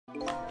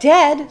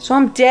Dead? So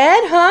I'm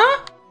dead,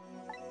 huh?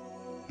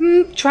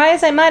 Try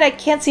as I might, I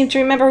can't seem to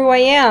remember who I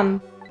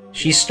am.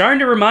 She's starting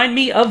to remind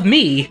me of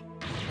me.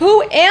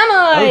 Who am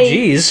I? Oh,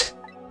 jeez.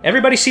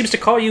 Everybody seems to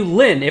call you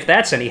Lynn, if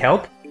that's any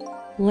help.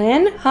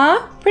 Lynn,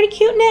 huh? Pretty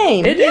cute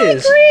name. It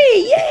is. I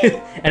agree,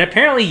 yay! And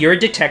apparently you're a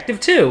detective,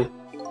 too.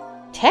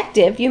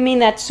 Detective? You mean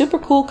that super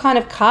cool kind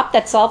of cop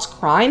that solves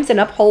crimes and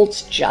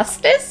upholds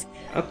justice?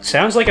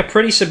 Sounds like a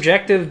pretty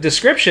subjective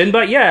description,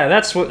 but yeah,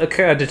 that's what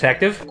a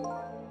detective.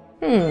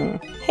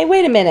 Hey,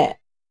 wait a minute.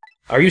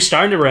 Are you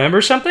starting to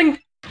remember something?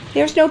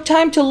 There's no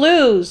time to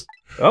lose.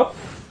 Oh.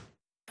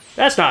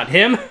 That's not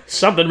him.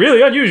 Something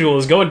really unusual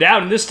is going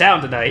down in this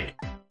town tonight.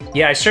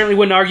 Yeah, I certainly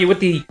wouldn't argue with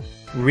the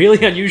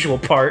really unusual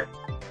part.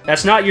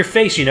 That's not your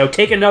face, you know.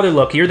 Take another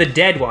look. You're the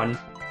dead one.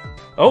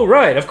 Oh,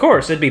 right, of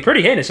course. It'd be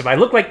pretty heinous if I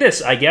looked like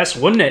this, I guess,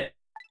 wouldn't it?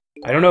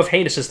 I don't know if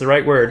heinous is the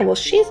right word. Oh, well,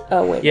 she's...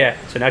 Oh, wait. Yeah,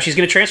 so now she's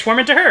gonna transform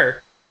into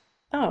her.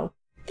 Oh,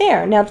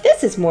 there. Now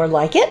this is more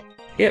like it.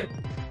 Yep.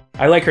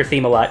 I like her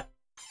theme a lot.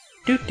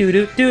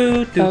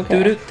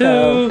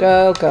 Do-do-do-do-do-do-do-do.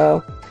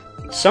 Go.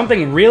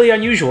 Something really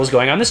unusual is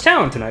going on in this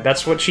town tonight.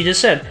 That's what she just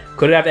said.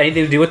 Could it have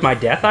anything to do with my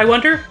death, I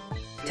wonder?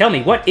 Tell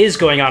me, what is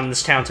going on in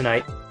this town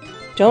tonight?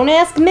 Don't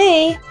ask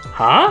me.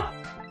 Huh?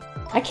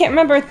 I can't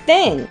remember a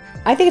thing.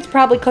 I think it's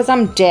probably because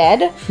I'm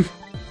dead.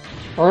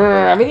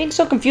 Everything's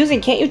so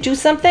confusing. Can't you do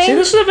something? See,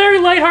 this is a very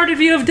lighthearted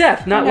view of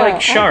death, not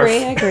like Sharf.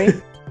 I agree.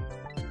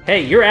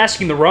 Hey, you're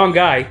asking the wrong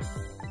guy.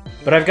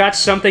 But I've got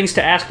some things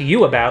to ask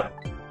you about.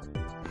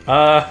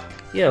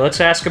 Yeah,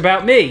 let's ask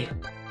about me.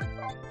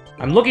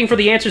 I'm looking for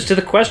the answers to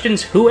the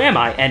questions, who am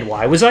I, and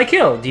why was I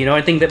killed? Do you know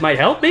anything that might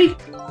help me?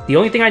 The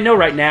only thing I know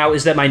right now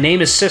is that my name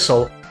is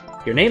Sissel.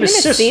 Your name is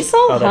Sissel? Cecil,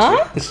 oh,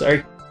 huh? Right.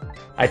 Sorry.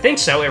 I think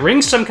so. It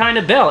rings some kind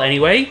of bell,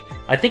 anyway.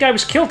 I think I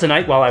was killed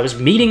tonight while I was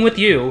meeting with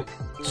you.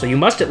 So you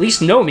must at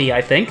least know me,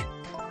 I think.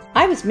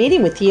 I was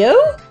meeting with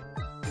you?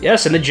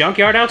 Yes, in the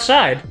junkyard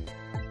outside.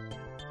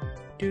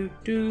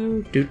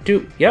 Do.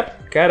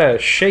 Yep, gotta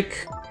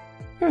shake.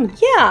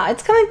 Yeah,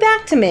 it's coming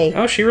back to me.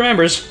 Oh, she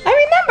remembers.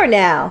 I remember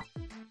now.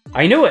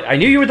 I knew it. I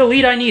knew you were the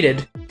lead I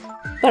needed.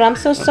 But I'm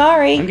so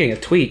sorry. I'm getting a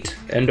tweet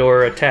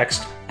and/or a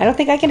text. I don't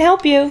think I can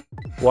help you.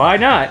 Why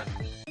not?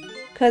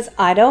 'Cause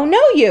I don't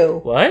know you.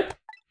 What?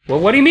 Well,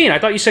 what do you mean? I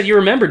thought you said you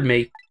remembered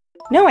me.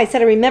 No, I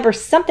said I remember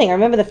something. I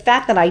remember the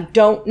fact that I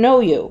don't know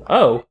you.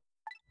 Oh.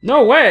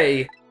 No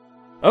way!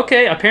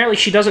 Okay, apparently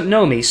she doesn't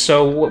know me,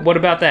 so what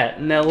about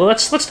that? Now,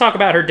 let's talk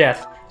about her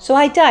death. So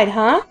I died,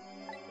 huh?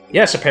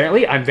 Yes,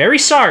 apparently. I'm very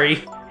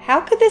sorry.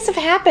 How could this have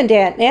happened,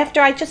 Aunt, after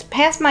I just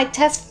passed my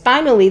test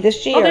finally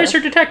this year? Oh, there's her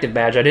detective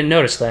badge. I didn't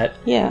notice that.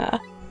 Yeah.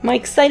 My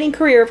exciting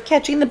career of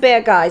catching the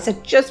bad guys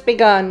had just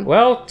begun.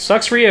 Well,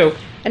 sucks for you.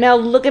 And now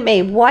look at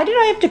me. Why did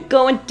I have to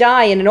go and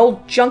die in an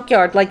old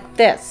junkyard like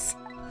this?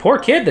 Poor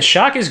kid, the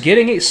shock is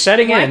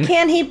setting in. Why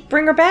can't he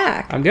bring her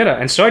back? I'm gonna.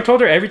 And so I told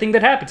her everything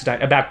that happened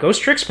tonight about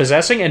ghost tricks,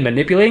 possessing, and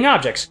manipulating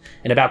objects,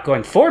 and about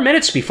going 4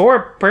 minutes before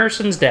a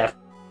person's death.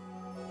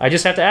 I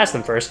just have to ask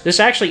them first. This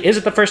actually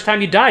isn't the first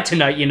time you died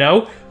tonight, you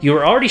know? You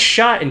were already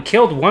shot and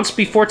killed once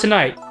before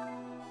tonight.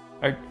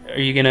 Are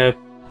you gonna...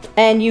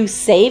 And you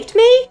saved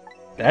me?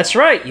 That's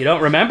right, you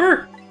don't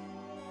remember?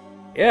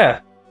 Yeah.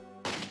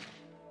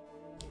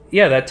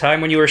 Yeah, that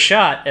time when you were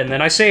shot, and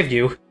then I saved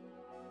you.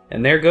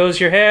 And there goes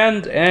your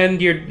hand,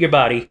 and your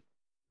body.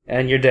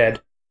 And you're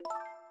dead.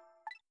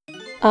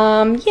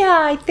 Yeah,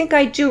 I think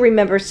I do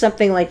remember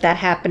something like that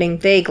happening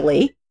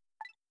vaguely.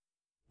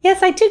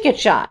 Yes, I did get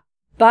shot.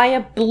 By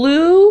a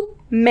blue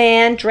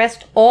man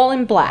dressed all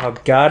in black. Oh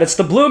god, it's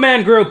the Blue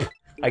Man Group!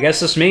 I guess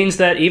this means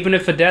that even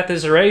if a death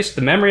is erased,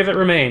 the memory of it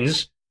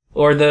remains.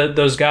 Or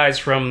those guys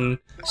from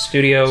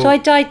Studio... So I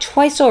died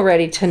twice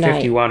already tonight.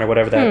 51 or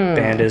whatever that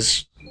band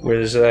is.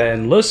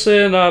 And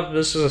listen up,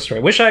 this is a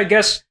story. Wish I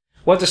guess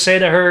what to say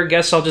to her.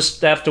 Guess I'll just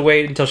have to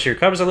wait until she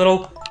recovers a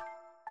little.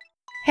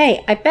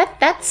 Hey, I bet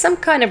that's some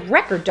kind of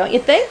record, don't you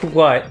think?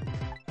 What?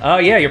 Oh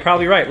yeah, you're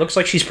probably right. Looks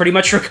like she's pretty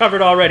much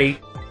recovered already.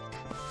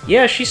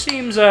 Yeah, she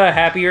seems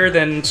happier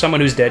than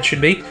someone who's dead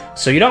should be.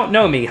 So you don't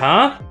know me,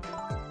 huh?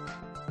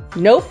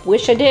 Nope,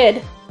 wish I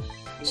did.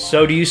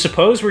 So do you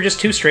suppose we're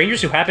just two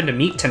strangers who happened to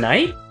meet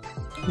tonight?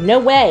 No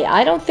way.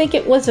 I don't think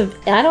it was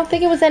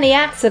any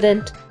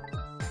accident.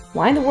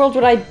 Why in the world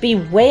would I be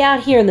way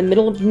out here in the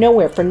middle of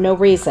nowhere for no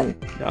reason?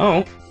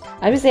 No.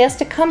 I was asked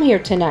to come here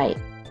tonight.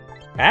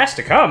 Asked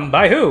to come?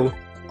 By who?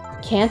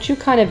 Can't you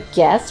kind of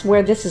guess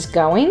where this is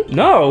going?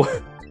 No.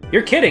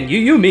 You're kidding.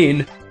 You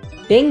mean...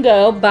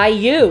 Bingo, by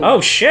you.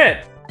 Oh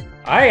shit.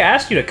 I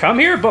asked you to come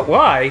here, but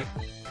why?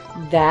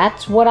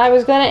 That's what I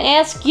was gonna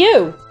ask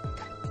you.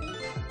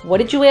 What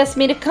did you ask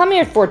me to come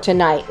here for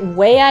tonight?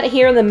 Way out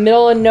here in the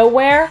middle of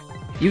nowhere?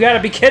 You gotta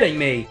be kidding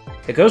me.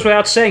 It goes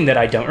without saying that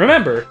I don't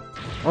remember.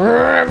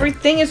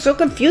 Everything is so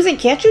confusing.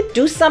 Can't you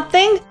do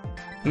something?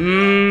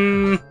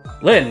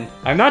 Lynn,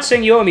 I'm not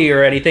saying you owe me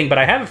or anything, but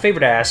I have a favor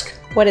to ask.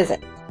 What is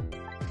it?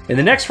 In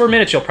the next 4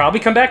 minutes, you'll probably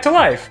come back to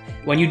life.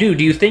 When you do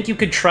you think you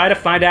could try to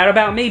find out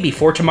about me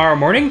before tomorrow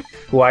morning?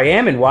 Who I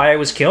am and why I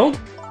was killed?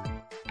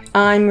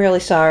 I'm really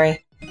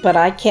sorry. but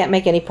I can't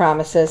make any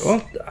promises.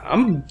 Well,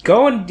 I'm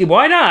going...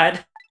 Why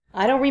not?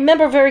 I don't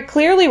remember very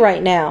clearly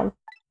right now.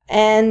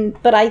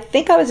 But I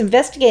think I was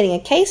investigating a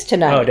case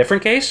tonight. Oh, a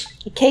different case?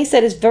 A case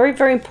that is very,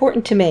 very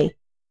important to me.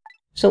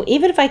 So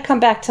even if I come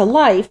back to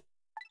life,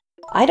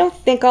 I don't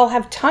think I'll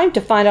have time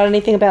to find out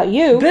anything about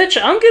you.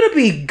 Bitch, I'm gonna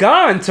be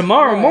gone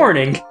tomorrow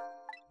morning.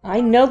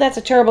 I know that's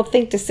a terrible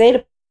thing to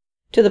say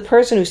to the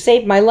person who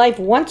saved my life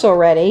once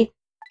already.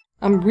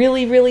 I'm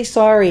really, really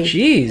sorry.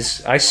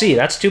 Jeez, I see.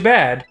 That's too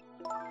bad.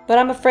 But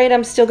I'm afraid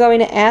I'm still going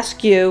to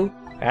ask you...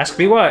 Ask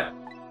me what?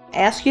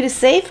 Ask you to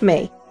save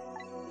me.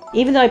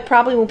 Even though I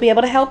probably won't be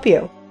able to help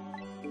you.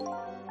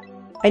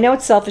 I know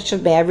it's selfish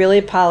of me. I really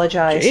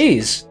apologize.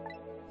 Jeez.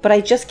 But I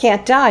just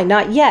can't die.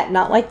 Not yet.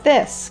 Not like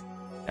this.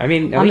 I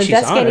mean, I'm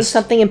investigating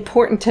something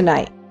important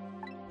tonight.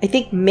 I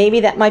think maybe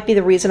that might be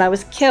the reason I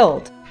was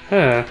killed.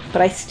 Huh.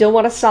 But I still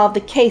want to solve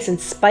the case in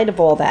spite of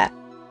all that.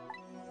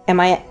 Am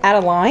I out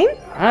of line?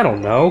 I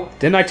don't know.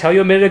 Didn't I tell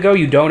you a minute ago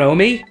you don't owe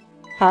me?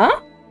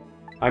 Huh?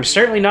 I'm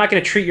certainly not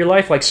going to treat your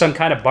life like some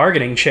kind of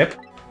bargaining chip.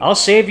 I'll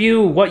save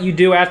you. What you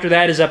do after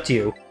that is up to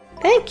you.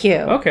 Thank you.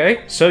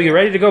 Okay, so you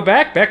ready to go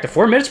back? Back to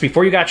 4 minutes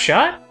before you got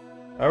shot?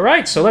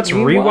 Alright, so let's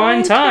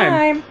rewind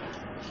time.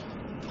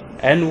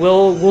 And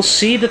we'll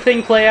see the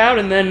thing play out,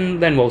 and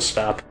then we'll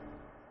stop.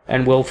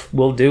 And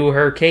we'll do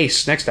her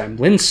case next time.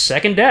 Lynn's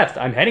second death.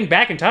 I'm heading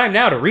back in time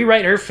now to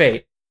rewrite her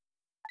fate.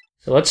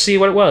 So let's see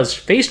what it was.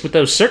 Faced with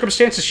those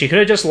circumstances, she could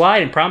have just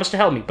lied and promised to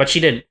help me, but she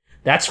didn't.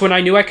 That's when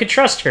I knew I could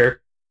trust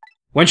her.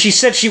 When she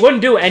said she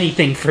wouldn't do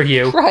anything for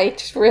you.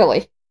 Right,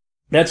 really.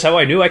 That's how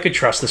I knew I could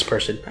trust this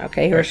person.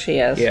 Okay, here she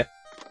is. Yeah.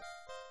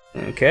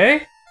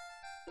 Okay.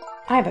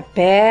 I have a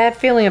bad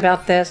feeling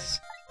about this.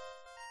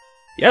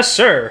 Yes,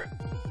 sir.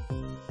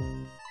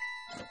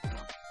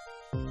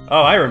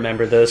 Oh, I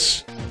remember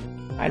this.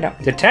 I know.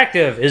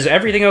 Detective, is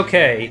everything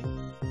okay?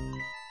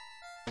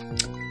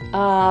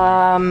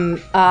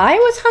 I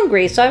was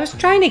hungry, so I was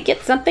trying to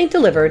get something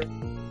delivered.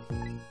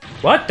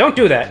 What? Don't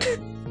do that.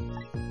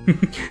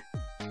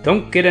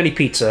 Don't get any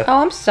pizza.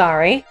 Oh, I'm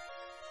sorry.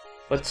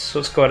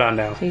 What's going on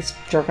now? He's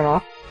jerking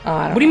off.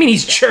 What do you mean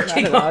he's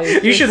jerking off?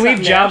 You should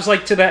leave jobs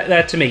like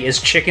that to me.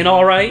 Is chicken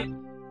all right?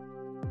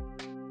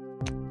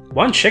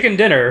 One chicken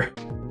dinner.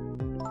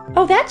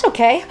 Oh, that's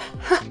okay.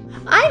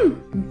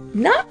 I'm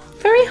not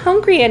very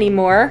hungry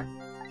anymore.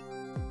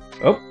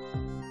 Oh.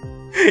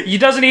 He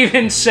doesn't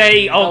even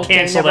say, "Oh, okay,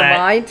 cancel never that."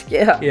 Mind.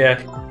 Yeah.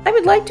 Yeah. I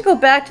would like to go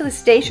back to the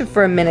station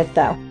for a minute,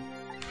 though.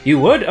 You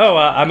would? Oh,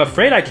 I'm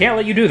afraid I can't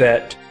let you do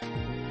that.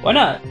 Why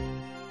not?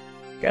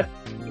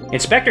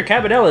 Inspector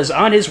Cabanella is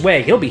on his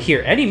way. He'll be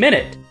here any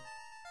minute.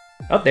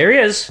 Oh, there he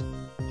is.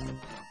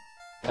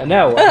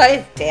 Now what?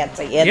 He's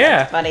dancing. Yeah,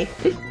 yeah. That's funny.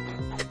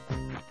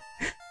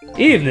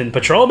 Evening,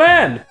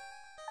 patrolman.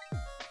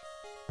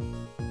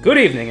 Good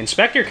evening,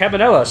 Inspector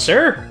Cabanella,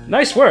 sir.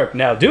 Nice work.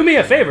 Now do me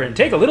a favor and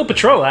take a little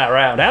patrol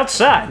around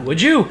outside,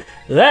 would you?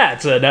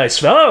 That's a nice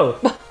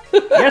fellow.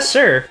 Yes,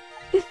 sir.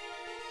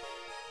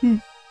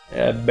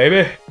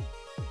 Baby.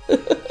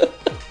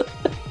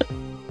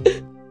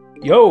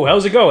 Yo,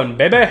 how's it going,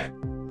 baby?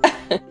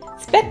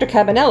 Inspector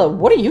Cabanella,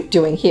 what are you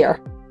doing here?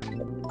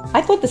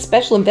 I thought the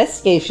Special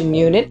Investigation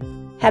Unit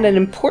had an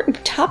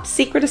important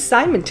top-secret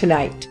assignment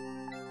tonight.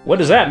 What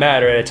does that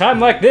matter at a time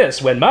like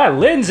this, when my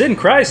Lynn's in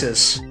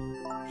crisis?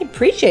 I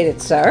appreciate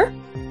it, sir.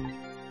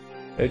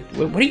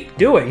 What are you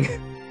doing?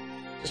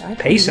 Just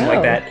pacing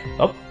like that.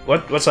 Oh,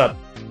 what's up?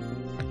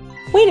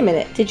 Wait a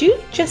minute, did you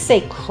just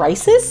say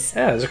crisis?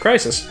 Yeah, there's a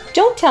crisis.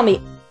 Don't tell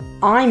me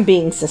I'm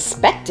being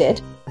suspected.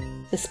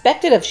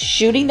 Suspected of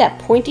shooting that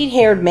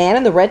pointy-haired man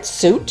in the red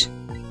suit?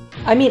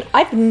 I mean,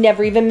 I've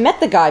never even met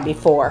the guy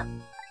before.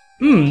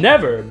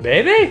 Never,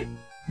 baby.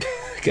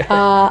 Before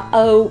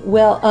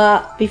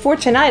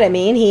tonight, I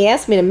mean, he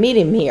asked me to meet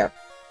him here.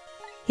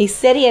 He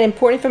said he had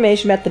important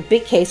information about the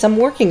big case I'm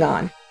working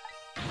on.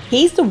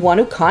 He's the one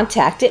who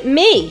contacted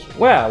me.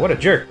 Wow, what a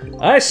jerk.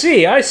 I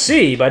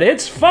see, but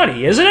it's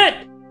funny, isn't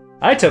it?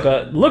 I took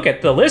a look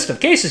at the list of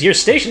cases your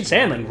station's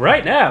handling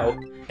right now,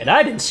 and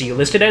I didn't see you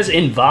listed as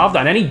involved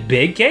on any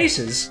big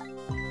cases.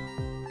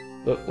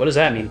 What does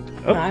that mean?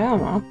 Oh. I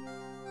don't know.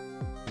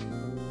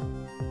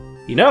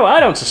 You know, I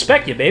don't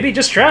suspect you, baby,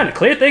 just trying to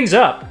clear things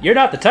up. You're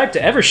not the type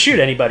to ever shoot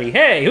anybody.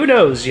 Hey, who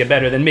knows you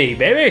better than me,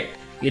 baby?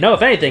 You know,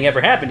 if anything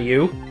ever happened to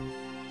you...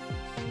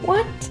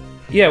 What?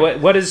 Yeah,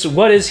 what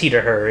is he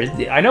to her?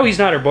 I know he's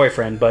not her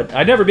boyfriend, but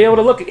I'd never be able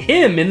to look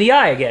him in the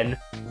eye again.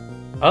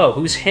 Oh,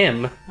 who's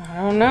him? I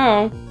don't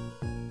know.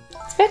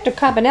 Inspector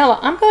Cabanella,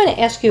 I'm going to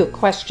ask you a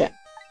question.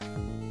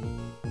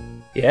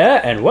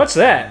 Yeah, and what's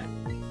that?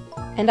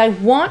 And I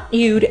want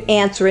you to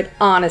answer it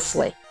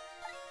honestly.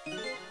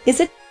 Is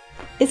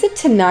it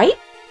tonight?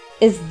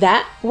 Is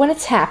that when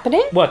it's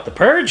happening? What, the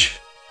Purge?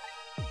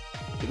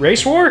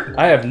 Race war?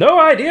 I have no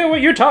idea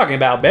what you're talking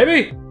about,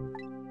 baby!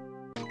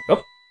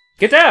 Oh,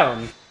 get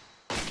down!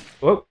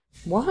 Whoa.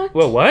 What?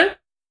 Whoa, what?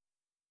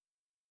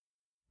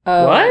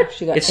 Oh,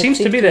 what? It seems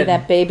to be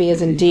that baby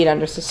is indeed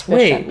under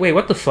suspicion. Wait,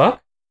 what the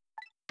fuck?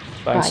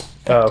 Right.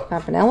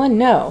 Cabanella?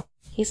 No.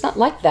 He's not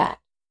like that.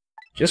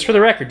 Just for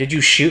the record, did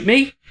you shoot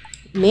me?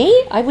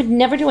 Me? I would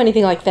never do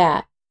anything like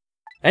that.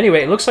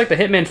 Anyway, it looks like the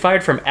hitman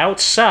fired from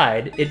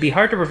outside. It'd be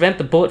hard to prevent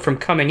the bullet from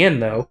coming in,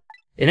 though.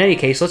 In any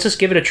case, let's just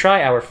give it a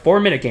try, our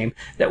 4-minute game.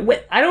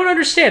 I don't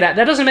understand.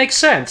 That doesn't make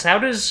sense. How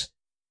does...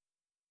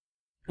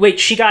 Wait,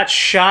 she got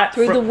shot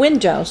through the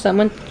window.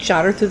 Someone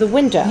shot her through the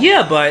window.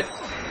 Yeah, but...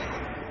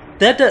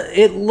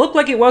 it looked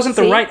like it wasn't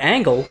the right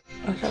angle.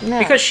 I don't know.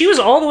 Because she was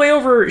all the way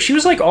over... She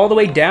was, like, all the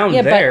way down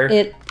there.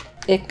 Yeah,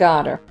 but it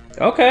got her.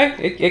 Okay,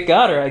 it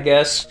got her, I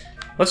guess.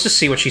 Let's just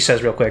see what she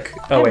says real quick.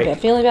 Oh, wait. I have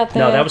a feeling about that.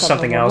 No, that was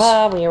something else.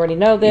 We already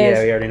know this.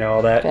 Yeah, we already know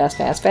all that. Fast,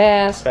 fast,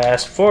 fast.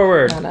 Fast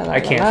forward. I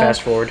can't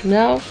fast forward.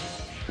 No.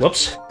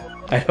 Whoops.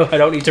 I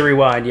don't need to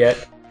rewind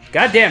yet.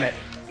 God damn it.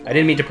 I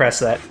didn't mean to press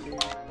that.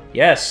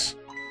 Yes.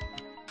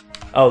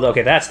 Oh,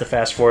 okay, that's the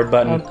fast forward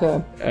button.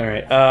 Okay.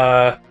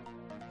 Alright,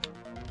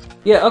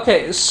 yeah,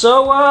 okay,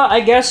 so,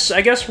 I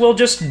guess we'll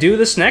just do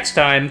this next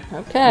time.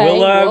 Okay,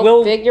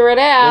 we'll figure it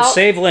out. We'll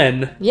save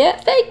Lynn. Yeah,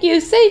 thank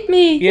you, save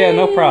me. Yeah,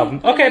 no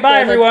problem. Okay,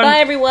 bye, everyone. Bye,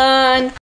 everyone.